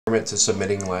to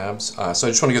submitting labs. So I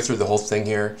just want to go through the whole thing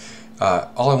here.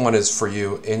 All I want is for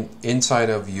you inside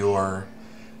of your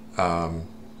Replit.com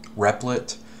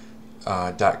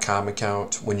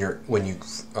account, when you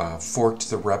forked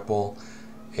the REPL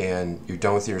and you're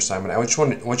done with your assignment, I just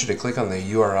want you to click on the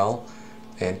URL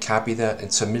and copy that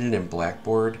and submit it in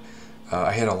Blackboard.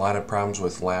 I had a lot of problems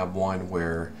with Lab 1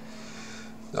 where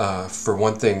for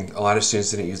one thing, a lot of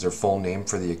students didn't use their full name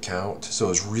for the account, so it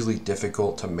was really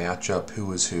difficult to match up who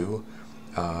was who.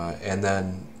 And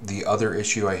then the other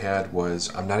issue I had was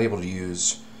I'm not able to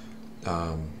use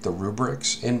the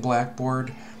rubrics in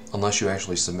Blackboard unless you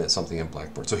actually submit something in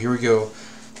Blackboard. So here we go.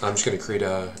 I'm just going to create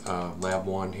a Lab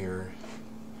 1 here.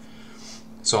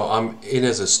 So I'm in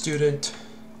as a student,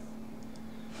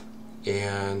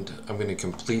 and I'm going to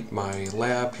complete my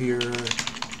lab here.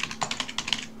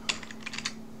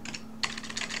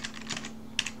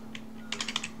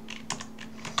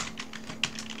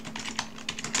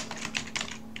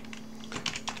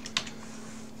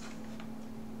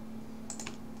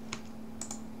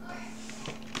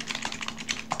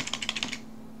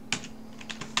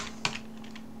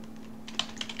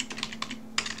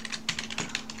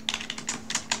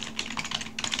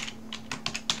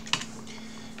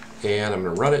 And I'm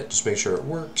going to run it, just make sure it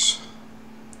works.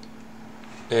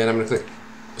 And I'm going to click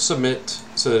submit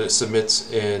so that it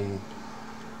submits in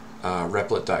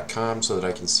Replit.com so that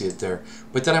I can see it there.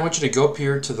 But then I want you to go up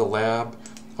here to the lab.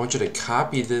 I want you to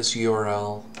copy this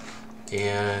URL,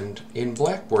 and in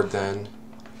Blackboard then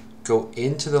go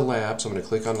into the lab. So I'm going to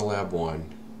click on the lab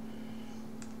 1,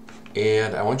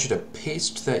 and I want you to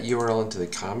paste that URL into the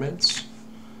comments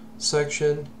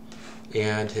section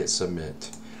and hit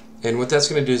submit. And what that's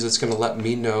going to do is it's going to let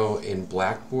me know in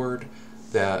Blackboard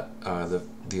that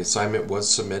the assignment was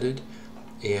submitted,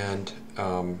 and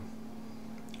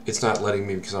it's not letting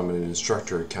me because I'm in an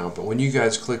instructor account. But when you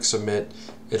guys click submit,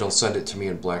 it'll send it to me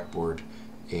in Blackboard,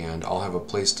 and I'll have a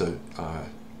place to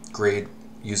grade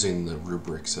using the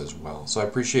rubrics as well. So I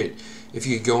appreciate if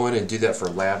you could go in and do that for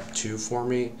Lab 2 for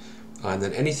me, and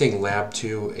then anything Lab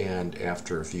 2 and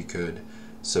after, if you could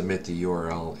submit the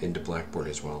URL into Blackboard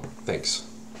as well. Thanks.